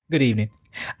Good evening.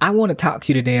 I want to talk to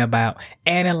you today about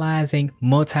analyzing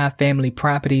multifamily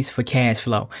properties for cash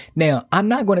flow. Now, I'm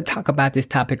not going to talk about this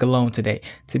topic alone today.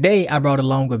 Today, I brought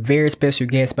along a very special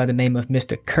guest by the name of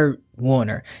Mr. Kurt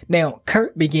Warner. Now,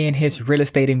 Kurt began his real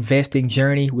estate investing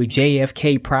journey with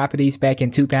JFK Properties back in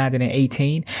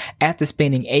 2018 after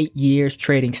spending 8 years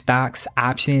trading stocks,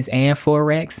 options, and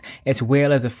Forex, as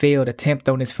well as a failed attempt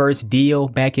on his first deal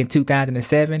back in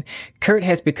 2007. Kurt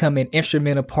has become an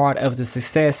instrumental part of the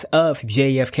success of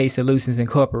JFK Solutions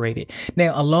Incorporated.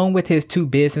 Now, along with his two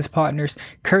business partners,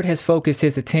 Kurt has focused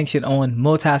his attention on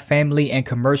multifamily and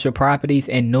commercial properties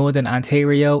in Northern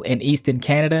Ontario and Eastern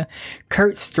Canada.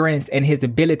 Kurt's strengths and his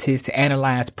abilities to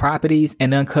analyze properties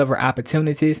and uncover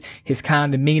opportunities, his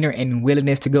calm demeanor and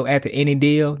willingness to go after any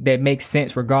deal that makes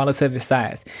sense regardless of its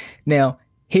size. Now,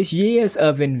 his years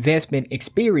of investment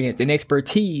experience and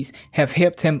expertise have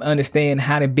helped him understand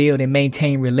how to build and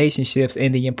maintain relationships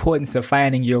and the importance of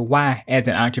finding your why as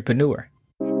an entrepreneur.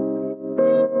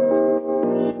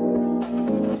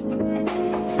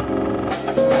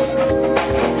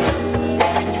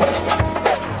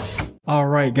 All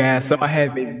right, guys. So I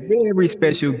have a very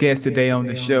special guest today on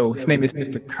the show. His name is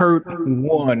Mr. Kurt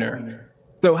Warner.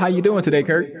 So how you doing today,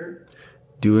 Kurt?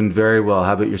 Doing very well.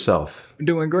 How about yourself? I'm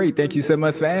doing great. Thank you so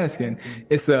much for asking.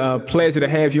 It's a pleasure to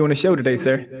have you on the show today,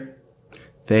 sir.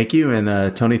 Thank you.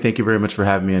 And Tony, thank you very much for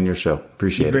having me on your show.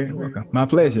 Appreciate it. You're very welcome. My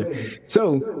pleasure.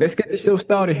 So let's get the show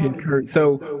started here, Kurt.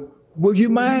 So would you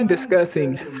mind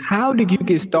discussing how did you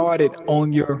get started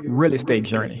on your real estate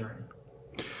journey?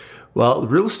 Well, the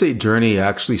real estate journey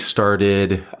actually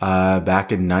started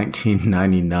back in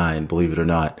 1999, believe it or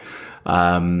not.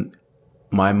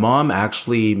 My mom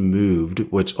actually moved,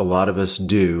 which a lot of us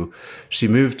do. She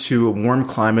moved to a warm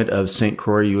climate of St.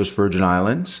 Croix, U.S. Virgin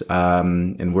Islands,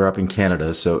 and we're up in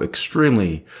Canada, so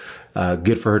extremely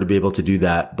good for her to be able to do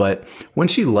that. But when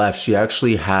she left, she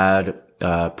actually had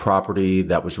property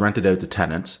that was rented out to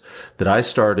tenants that I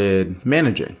started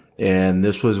managing. And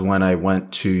this was when I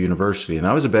went to university, and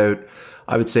I was about,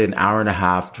 I would say, an hour and a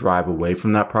half drive away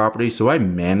from that property. So I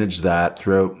managed that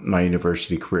throughout my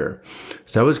university career.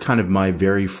 So that was kind of my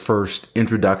very first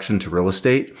introduction to real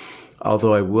estate.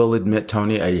 Although I will admit,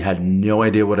 Tony, I had no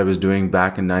idea what I was doing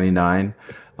back in 99.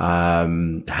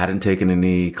 Hadn't taken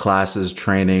any classes,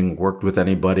 training, worked with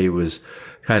anybody, was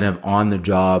kind of on the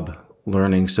job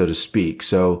learning, so to speak.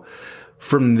 So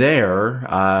from there,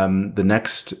 the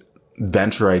next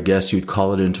venture, I guess you'd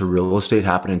call it, into real estate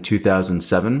happened in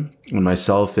 2007 when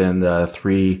myself and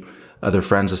three other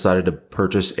friends decided to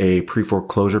purchase a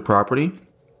pre-foreclosure property.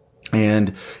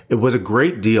 And it was a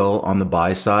great deal on the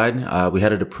buy side. We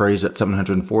had it appraised at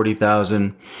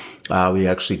 $740,000. We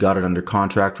actually got it under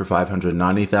contract for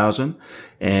 $590,000,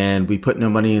 and we put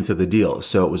no money into the deal.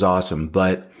 So it was awesome.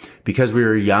 But because we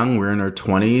were young, we were in our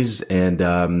 20s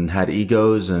and had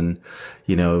egos and,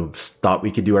 thought we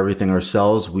could do everything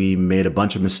ourselves, we made a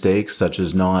bunch of mistakes, such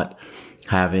as not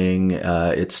having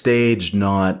it staged,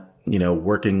 not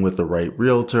working with the right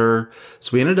realtor.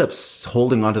 So we ended up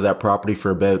holding onto that property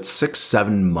for about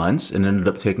 6-7 months and ended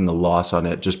up taking a loss on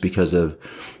it just because of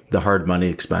the hard money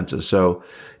expenses. So,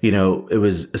 it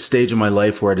was a stage in my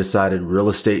life where I decided real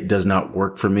estate does not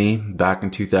work for me back in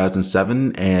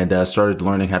 2007 and started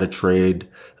learning how to trade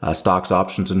stocks,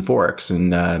 options, and Forex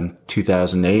in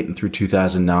 2008 and through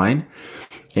 2009.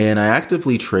 And I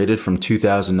actively traded from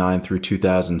 2009 through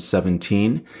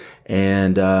 2017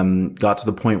 and got to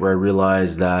the point where I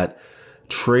realized that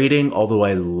trading, although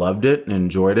I loved it and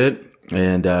enjoyed it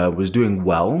and was doing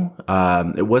well,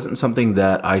 it wasn't something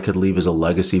that I could leave as a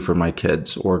legacy for my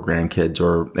kids or grandkids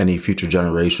or any future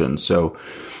generations. So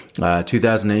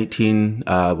 2018,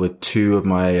 with two of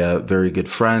my very good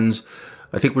friends,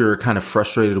 I think we were kind of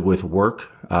frustrated with work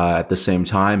at the same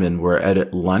time, and we're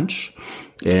at lunch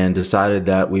and decided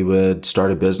that we would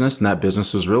start a business, and that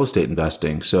business was real estate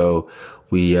investing. So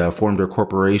we formed our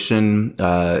corporation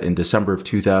in December of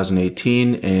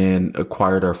 2018 and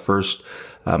acquired our first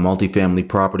multifamily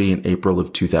property in April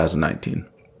of 2019.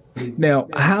 Now,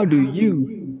 how do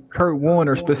you, Kurt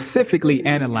Warner, specifically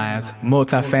analyze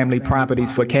multifamily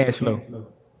properties for cash flow?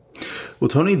 Well,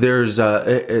 Tony,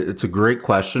 it's a great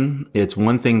question. It's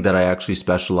one thing that I actually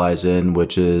specialize in,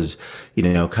 which is,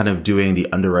 kind of doing the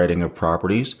underwriting of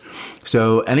properties.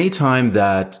 So anytime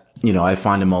that, I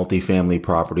find a multifamily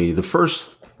property, the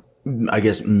first, I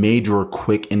guess, major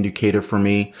quick indicator for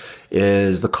me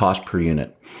is the cost per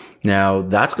unit. Now,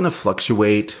 that's going to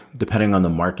fluctuate depending on the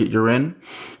market you're in.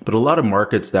 But a lot of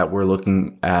markets that we're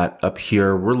looking at up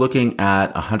here, we're looking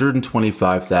at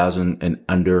 $125,000 and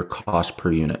under cost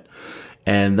per unit.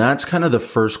 And that's kind of the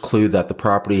first clue that the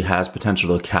property has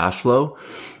potential to cash flow.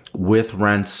 with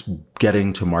rents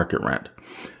getting to market rent.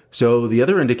 So the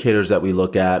other indicators that we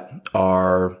look at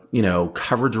are,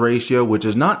 coverage ratio, which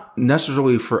is not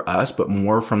necessarily for us, but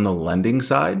more from the lending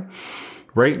side.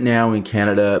 Right now in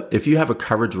Canada, if you have a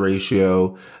coverage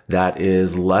ratio that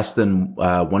is less than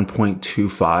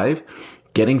 1.25,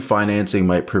 getting financing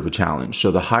might prove a challenge.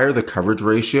 So the higher the coverage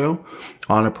ratio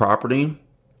on a property,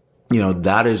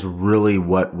 that is really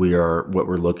what we're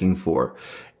looking for.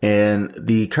 And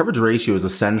the coverage ratio is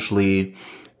essentially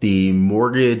the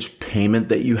mortgage payment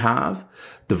that you have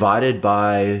divided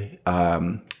by,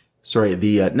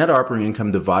 the net operating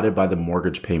income divided by the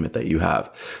mortgage payment that you have.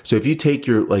 So if you take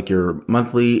your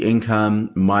monthly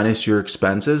income minus your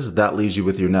expenses, that leaves you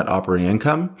with your net operating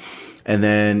income. And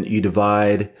then you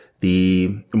divide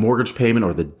the mortgage payment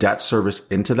or the debt service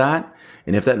into that.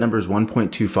 And if that number is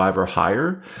 1.25 or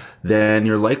higher, then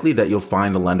you're likely that you'll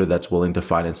find a lender that's willing to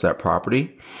finance that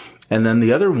property. And then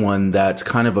the other one that's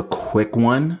kind of a quick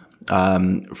one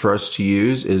for us to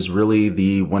use is really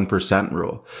the 1%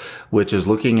 rule, which is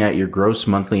looking at your gross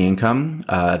monthly income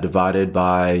divided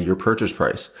by your purchase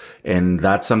price. And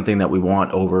that's something that we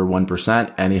want over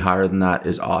 1%. Any higher than that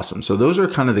is awesome. So those are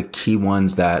kind of the key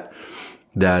ones that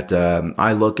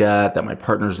I look at, that my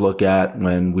partners look at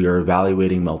when we are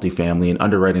evaluating multifamily and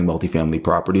underwriting multifamily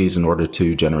properties in order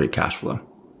to generate cash flow.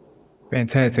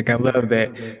 Fantastic. I love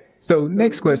that. So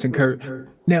next question, Kurt.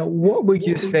 Now, what would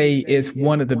you say is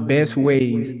one of the best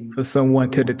ways for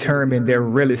someone to determine their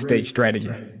real estate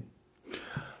strategy?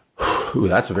 Ooh,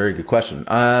 that's a very good question.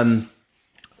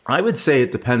 I would say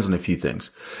it depends on a few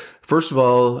things. First of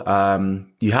all,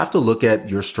 you have to look at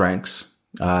your strengths.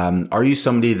 Are you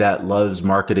somebody that loves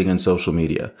marketing and social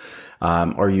media?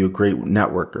 Are you a great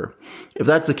networker? If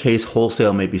that's the case,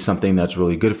 wholesale may be something that's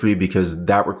really good for you because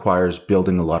that requires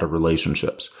building a lot of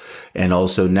relationships and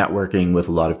also networking with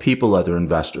a lot of people, other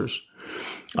investors.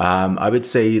 I would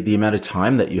say the amount of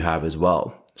time that you have as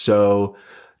well. So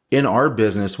in our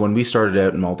business, when we started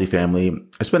out in multifamily,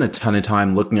 I spent a ton of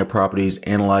time looking at properties,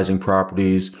 analyzing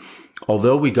properties.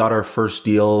 Although we got our first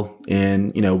deal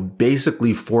in,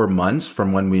 basically 4 months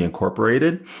from when we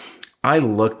incorporated, I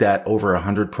looked at over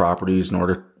 100 properties in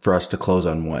order for us to close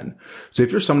on one. So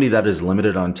if you're somebody that is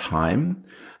limited on time,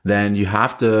 then you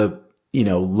have to,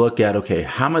 look at, okay,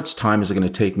 how much time is it going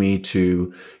to take me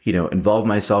to, involve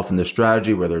myself in the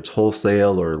strategy, whether it's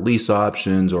wholesale or lease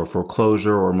options or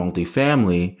foreclosure or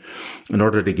multifamily in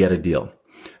order to get a deal.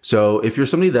 So if you're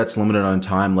somebody that's limited on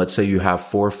time, let's say you have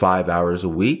 4 or 5 hours a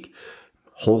week,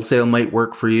 wholesale might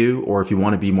work for you. Or if you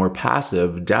want to be more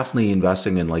passive, definitely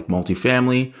investing in like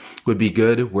multifamily would be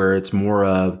good, where it's more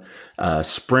of a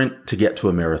sprint to get to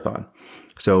a marathon.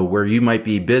 So where you might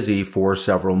be busy for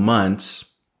several months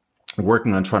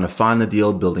working on trying to find the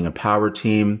deal, building a power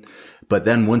team. But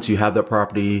then once you have that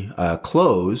property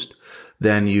closed,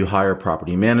 then you hire a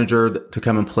property manager to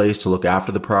come in place to look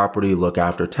after the property, look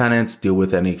after tenants, deal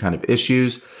with any kind of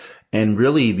issues, and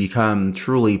really become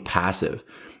truly passive.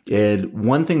 And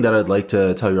one thing that I'd like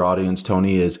to tell your audience,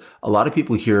 Tony, is a lot of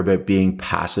people hear about being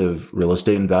passive real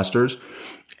estate investors,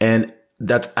 and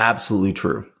that's absolutely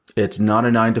true. It's not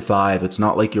a 9 to 5. It's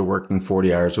not like you're working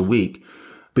 40 hours a week.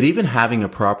 But even having a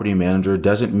property manager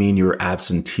doesn't mean you're an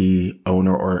absentee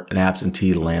owner or an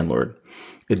absentee landlord.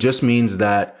 It just means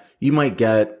that you might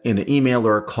get an email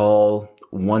or a call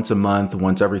once a month,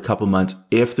 once every couple months,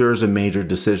 if there's a major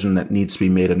decision that needs to be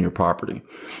made on your property.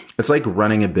 It's like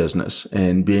running a business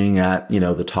and being at,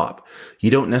 the top.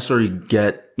 You don't necessarily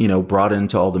get, brought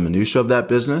into all the minutia of that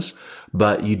business,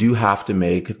 but you do have to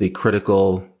make the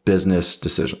critical business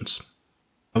decisions.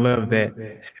 I love that.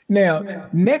 Now,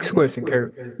 next question,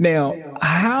 Kurt. Now,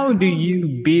 how do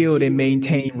you build and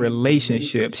maintain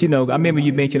relationships? I remember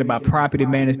you mentioned about property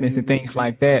management and things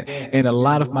like that. And a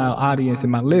lot of my audience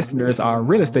and my listeners are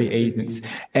real estate agents.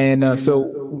 And so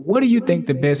what do you think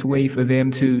the best way for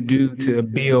them to do to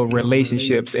build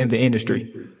relationships in the industry?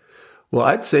 Well,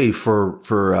 I'd say for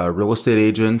real estate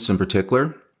agents in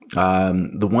particular,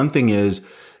 the one thing is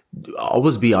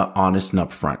always be honest and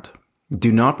upfront. Do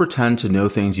not pretend to know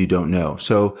things you don't know.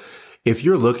 So if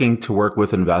you're looking to work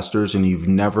with investors and you've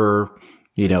never,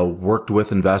 worked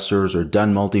with investors or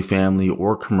done multifamily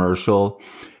or commercial,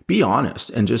 be honest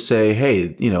and just say,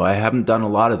 hey, I haven't done a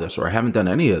lot of this or I haven't done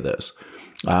any of this,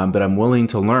 but I'm willing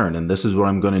to learn. And this is what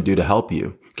I'm going to do to help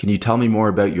you. Can you tell me more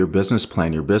about your business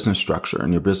plan, your business structure,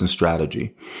 and your business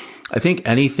strategy? I think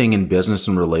anything in business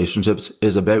and relationships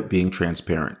is about being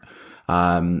transparent.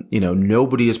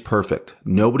 Nobody is perfect.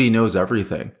 Nobody knows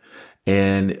everything.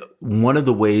 And one of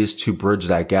the ways to bridge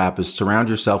that gap is surround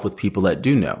yourself with people that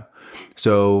do know.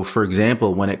 So for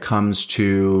example, when it comes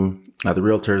to, the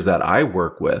realtors that I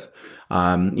work with,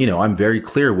 I'm very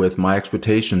clear with my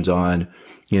expectations on,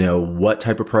 what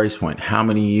type of price point, how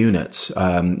many units.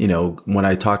 When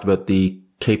I talked about the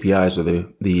KPIs or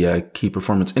the key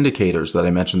performance indicators that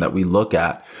I mentioned that we look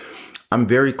at, I'm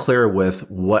very clear with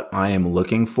what I am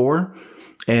looking for.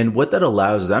 And what that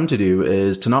allows them to do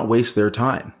is to not waste their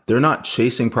time. They're not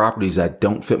chasing properties that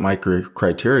don't fit my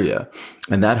criteria.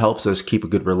 And that helps us keep a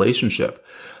good relationship.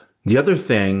 The other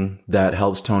thing that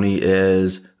helps, Tony,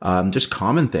 is just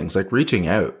common things like reaching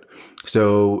out.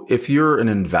 So if you're an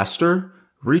investor,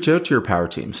 reach out to your power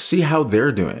team, see how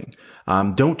they're doing.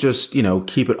 Don't just,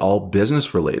 keep it all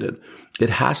business related. It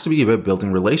has to be about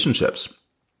building relationships.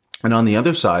 And on the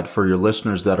other side, for your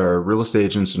listeners that are real estate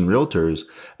agents and realtors,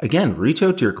 again, reach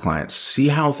out to your clients, see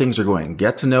how things are going,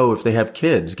 get to know if they have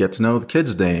kids, get to know the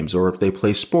kids' names, or if they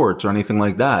play sports or anything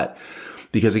like that.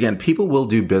 Because again, people will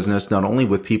do business not only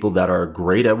with people that are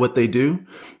great at what they do,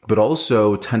 but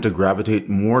also tend to gravitate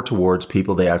more towards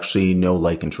people they actually know,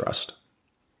 like, and trust.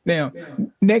 Now,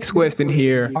 next question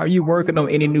here. Are you working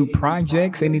on any new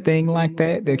projects, anything like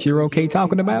that you're okay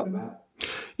talking about?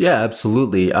 Yeah,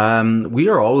 absolutely. We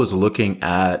are always looking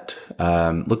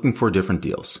for different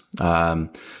deals.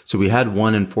 So we had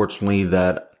one, unfortunately,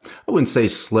 that I wouldn't say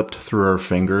slipped through our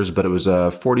fingers, but it was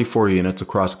 44 units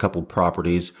across a couple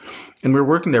properties. And we're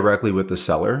working directly with the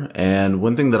seller. And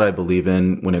one thing that I believe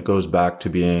in when it goes back to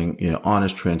being,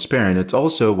 honest, transparent, it's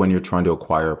also when you're trying to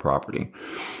acquire a property.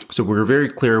 So we were very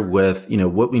clear with,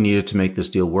 what we needed to make this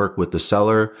deal work with the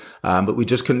seller. But we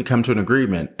just couldn't come to an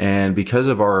agreement. And because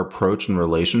of our approach and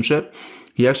relationship,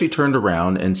 he actually turned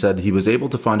around and said he was able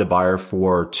to find a buyer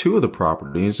for 2 of the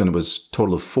properties, and it was a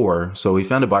total of 4. So he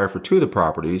found a buyer for 2 of the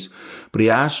properties, but he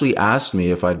actually asked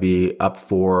me if I'd be up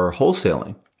for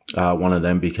wholesaling one of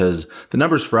them, because the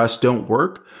numbers for us don't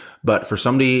work. But for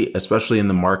somebody, especially in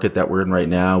the market that we're in right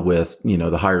now with,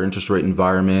 the higher interest rate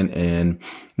environment and,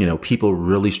 people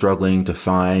really struggling to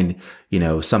find,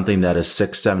 something that is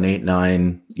 6, 7, 8,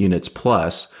 9 units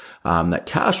plus, that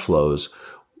cash flows,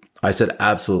 I said,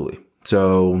 absolutely.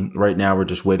 So right now we're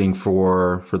just waiting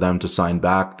for them to sign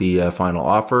back the final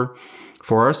offer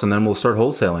for us, and then we'll start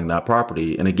wholesaling that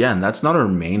property. And again, that's not our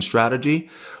main strategy,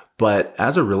 but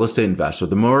as a real estate investor,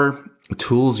 the more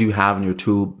tools you have in your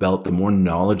tool belt, the more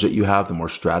knowledge that you have, the more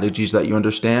strategies that you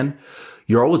understand,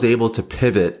 you're always able to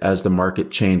pivot as the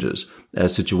market changes,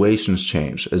 as situations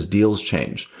change, as deals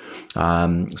change.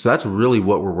 So that's really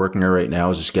what we're working on right now,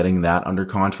 is just getting that under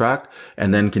contract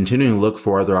and then continuing to look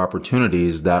for other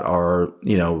opportunities that are,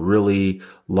 really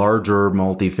larger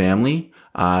multifamily,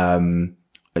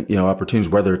 opportunities,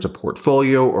 whether it's a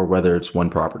portfolio or whether it's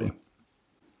one property.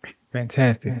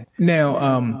 Fantastic.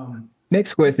 Now,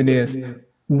 next question is,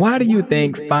 why do you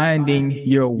think finding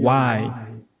your why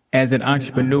as an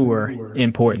entrepreneur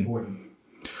important?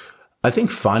 I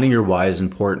think finding your why is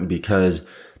important because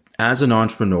as an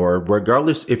entrepreneur,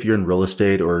 regardless if you're in real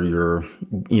estate or you're,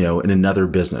 in another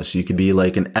business, you could be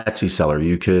like an Etsy seller.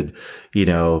 You could,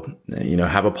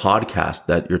 have a podcast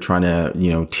that you're trying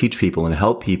to, teach people and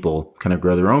help people kind of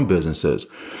grow their own businesses.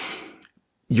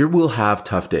 You will have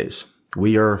tough days.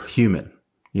 We are human,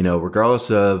 regardless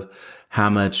of how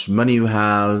much money you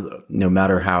have, no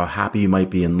matter how happy you might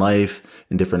be in life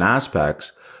in different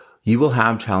aspects, you will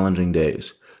have challenging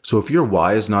days. So if your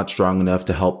why is not strong enough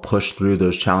to help push through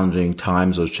those challenging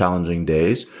times, those challenging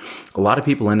days, a lot of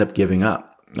people end up giving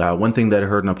up. One thing that I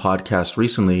heard in a podcast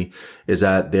recently is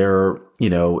that there,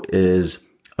 is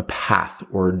a path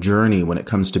or a journey when it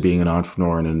comes to being an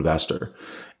entrepreneur and an investor.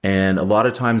 And a lot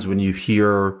of times when you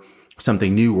hear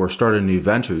something new or start a new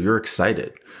venture, you're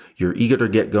excited. You're eager to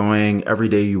get going. Every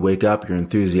day you wake up, you're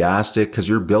enthusiastic because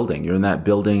you're building. You're in that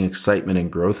building excitement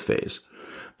and growth phase.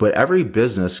 But every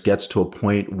business gets to a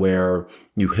point where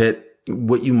you hit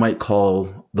what you might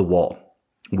call the wall,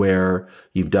 where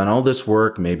you've done all this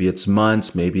work. Maybe it's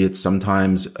months, maybe it's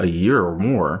sometimes a year or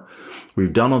more.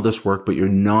 We've done all this work, but you're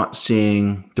not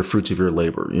seeing the fruits of your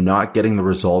labor. You're not getting the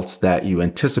results that you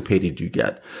anticipated you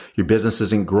get. Your business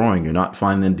isn't growing. You're not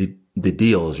finding the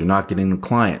deals. You're not getting the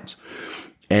clients.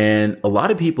 And a lot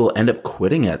of people end up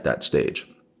quitting at that stage.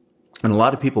 And a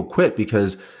lot of people quit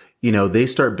because they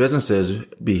start businesses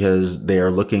because they are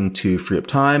looking to free up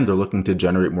time. They're looking to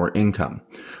generate more income.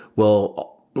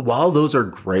 Well, while those are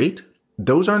great,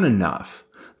 those aren't enough.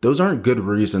 Those aren't good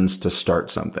reasons to start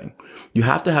something. You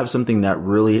have to have something that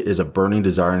really is a burning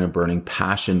desire and a burning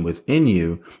passion within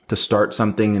you to start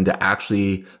something and to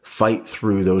actually fight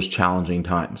through those challenging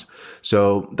times.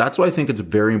 So that's why I think it's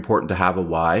very important to have a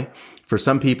why. For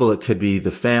some people, it could be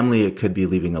the family. It could be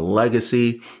leaving a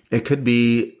legacy. It could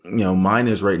be, mine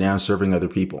is right now serving other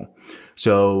people.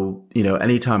 So,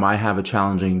 anytime I have a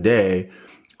challenging day,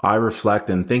 I reflect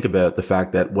and think about the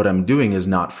fact that what I'm doing is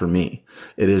not for me.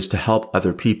 It is to help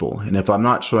other people. And if I'm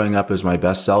not showing up as my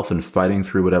best self and fighting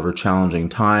through whatever challenging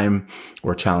time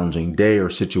or challenging day or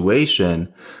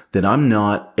situation, then I'm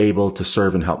not able to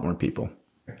serve and help more people.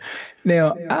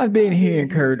 Now, I've been hearing,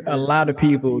 Kurt, a lot of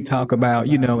people talk about,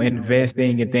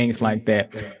 investing and things like that.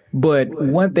 But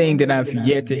one thing that I've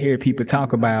yet to hear people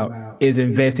talk about is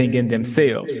investing in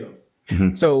themselves.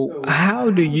 Mm-hmm. So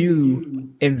how do you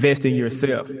invest in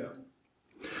yourself?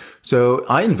 So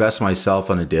I invest myself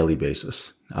on a daily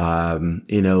basis. And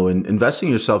investing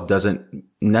in yourself doesn't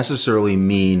necessarily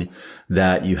mean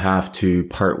that you have to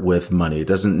part with money. It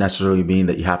doesn't necessarily mean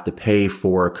that you have to pay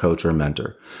for a coach or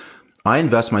mentor. I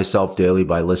invest myself daily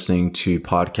by listening to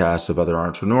podcasts of other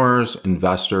entrepreneurs,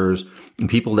 investors, and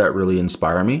people that really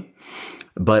inspire me.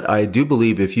 But I do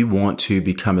believe if you want to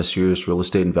become a serious real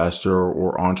estate investor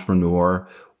or entrepreneur,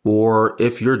 or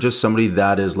if you're just somebody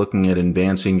that is looking at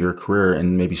advancing your career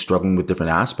and maybe struggling with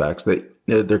different aspects, that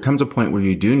there comes a point where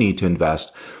you do need to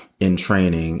invest in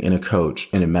training, in a coach,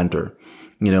 in a mentor.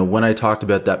 When I talked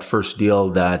about that first deal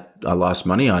that I lost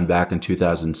money on back in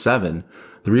 2007,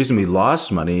 the reason we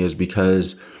lost money is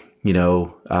because, we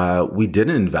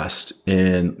didn't invest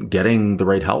in getting the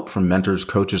right help from mentors,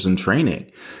 coaches, and training.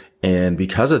 And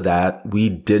because of that, we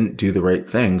didn't do the right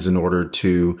things in order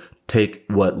to take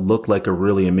what looked like a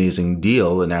really amazing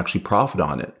deal and actually profit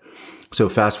on it. So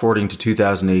fast forwarding to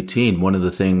 2018, one of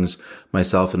the things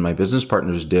myself and my business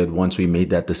partners did once we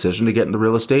made that decision to get into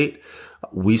real estate,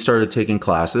 we started taking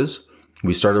classes.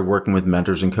 We started working with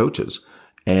mentors and coaches.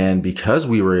 And because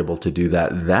we were able to do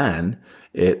that then,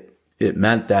 it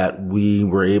meant that we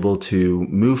were able to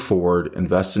move forward,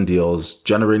 invest in deals,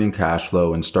 generating cash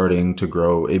flow, and starting to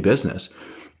grow a business.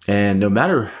 And no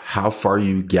matter how far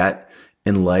you get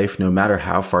in life, no matter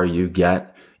how far you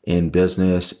get in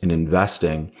business and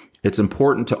investing, it's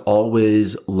important to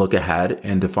always look ahead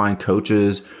and to find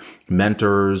coaches,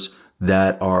 mentors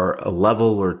that are a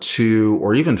level or two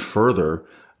or even further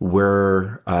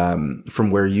from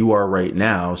where you are right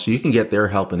now, so you can get their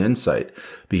help and insight,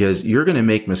 because you're going to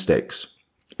make mistakes.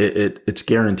 It's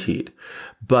guaranteed,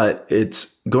 but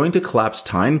it's going to collapse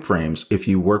time frames if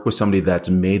you work with somebody that's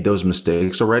made those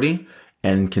mistakes already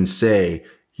and can say,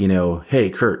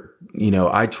 hey, Kurt,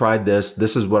 I tried this.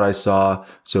 This is what I saw.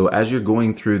 So as you're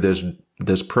going through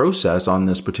this process on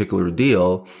this particular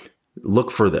deal,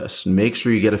 look for this. Make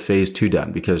sure you get a phase 2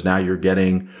 done, because now you're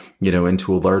getting,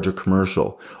 into a larger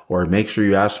commercial. Or make sure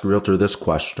you ask your realtor this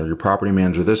question or your property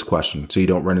manager this question so you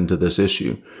don't run into this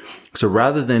issue. So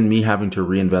rather than me having to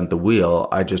reinvent the wheel,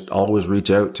 I just always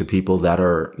reach out to people that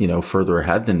are, further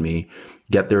ahead than me,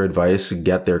 get their advice,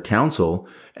 get their counsel,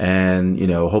 and,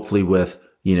 hopefully with,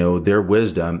 their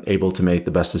wisdom, able to make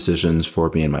the best decisions for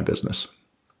me and my business.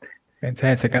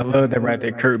 Fantastic. I love that right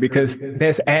there, Kurt, because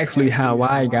that's actually how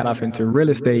I got off into real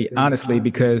estate, honestly,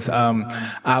 because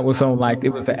I was on it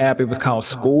was an app, it was called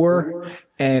Score,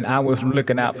 and I was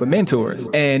looking out for mentors.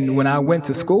 And when I went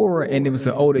to Score, and it was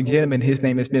an older gentleman, his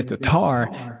name is Mr. Tar,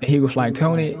 and he was like,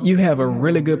 Tony, you have a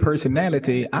really good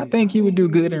personality. I think you would do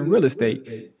good in real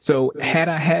estate. So had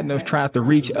I hadn't have tried to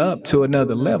reach up to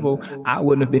another level, I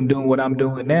wouldn't have been doing what I'm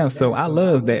doing now. So I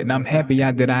love that. And I'm happy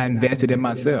that I invested in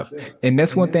myself. And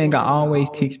that's one thing I always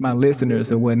teach my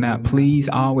listeners and whatnot. Please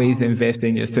always invest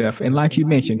in yourself. And like you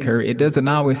mentioned, Kurt, it doesn't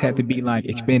always have to be like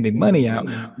expending money out,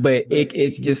 but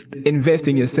it's just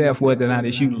investing yourself, whether or not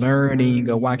it's you learning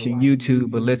or watching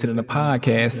YouTube or listening to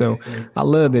podcasts. So I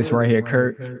love this right here,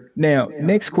 Kurt. Now,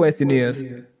 next question is,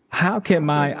 how can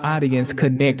my audience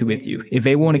connect with you? If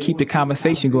they want to keep the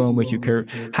conversation going with you, Kurt,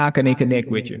 how can they connect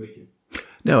with you?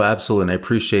 No, absolutely. And I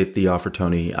appreciate the offer,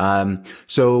 Tony.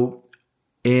 So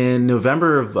in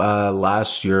November of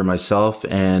last year, myself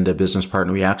and a business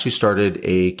partner, we actually started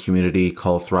a community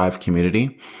called Thrive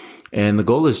Community. And the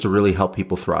goal is to really help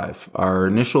people thrive. Our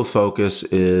initial focus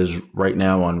is right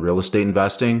now on real estate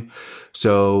investing.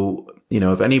 So,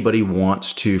 if anybody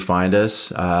wants to find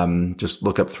us, just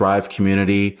look up Thrive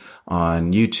Community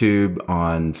on YouTube,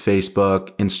 on Facebook,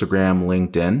 Instagram,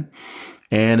 LinkedIn.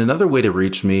 And another way to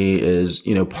reach me is,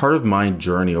 part of my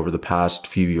journey over the past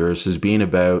few years has been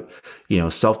about,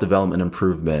 self-development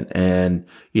improvement. And,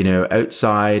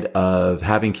 outside of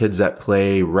having kids that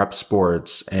play rep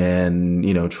sports and,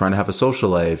 trying to have a social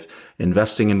life,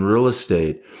 investing in real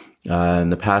estate, in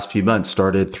the past few months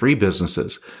started 3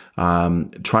 businesses,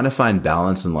 trying to find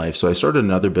balance in life. So I started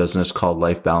another business called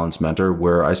Life Balance Mentor,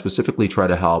 where I specifically try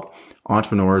to help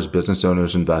entrepreneurs, business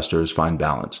owners, investors find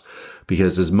balance.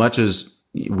 Because as much as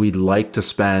we'd like to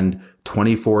spend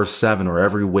 24/7 or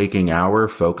every waking hour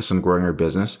focused on growing our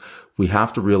business, we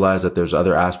have to realize that there's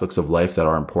other aspects of life that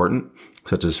are important,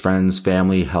 such as friends,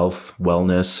 family, health,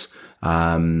 wellness.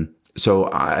 So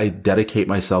I dedicate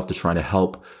myself to trying to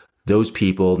help those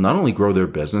people not only grow their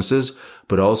businesses,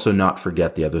 but also not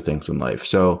forget the other things in life.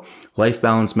 So Life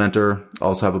Balance Mentor,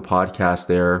 also have a podcast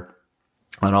there.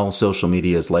 On all social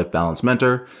media is Life Balance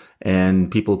Mentor, and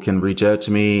people can reach out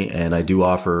to me, and I do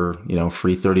offer,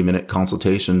 free 30-minute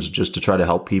consultations just to try to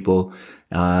help people,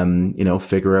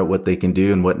 figure out what they can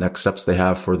do and what next steps they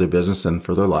have for their business and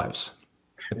for their lives.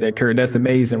 That, Kurt, that's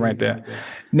amazing right there.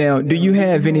 Now, do you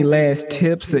have any last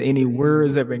tips or any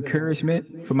words of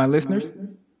encouragement for my listeners?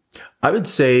 I would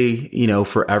say,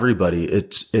 for everybody,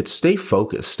 it's stay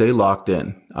focused, stay locked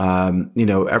in.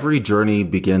 Every journey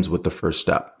begins with the first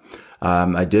step.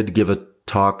 I did give a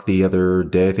talk the other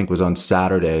day, I think it was on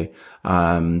Saturday,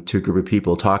 to a group of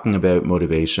people talking about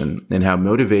motivation and how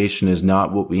motivation is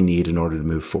not what we need in order to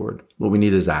move forward. What we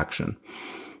need is action.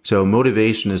 So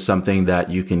motivation is something that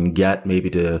you can get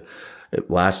maybe to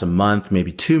last a month,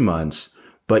 maybe 2 months,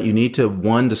 but you need to,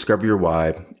 one, discover your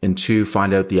why, and two,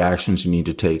 find out the actions you need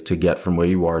to take to get from where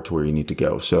you are to where you need to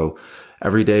go. So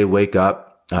every day, wake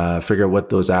up, figure out what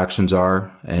those actions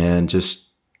are, and just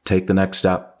take the next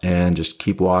step and just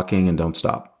keep walking and don't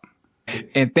stop.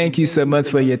 And thank you so much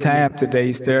for your time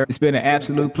today, sir. It's been an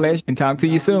absolute pleasure, and talk to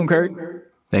you soon,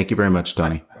 Kurt. Thank you very much,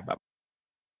 Tony.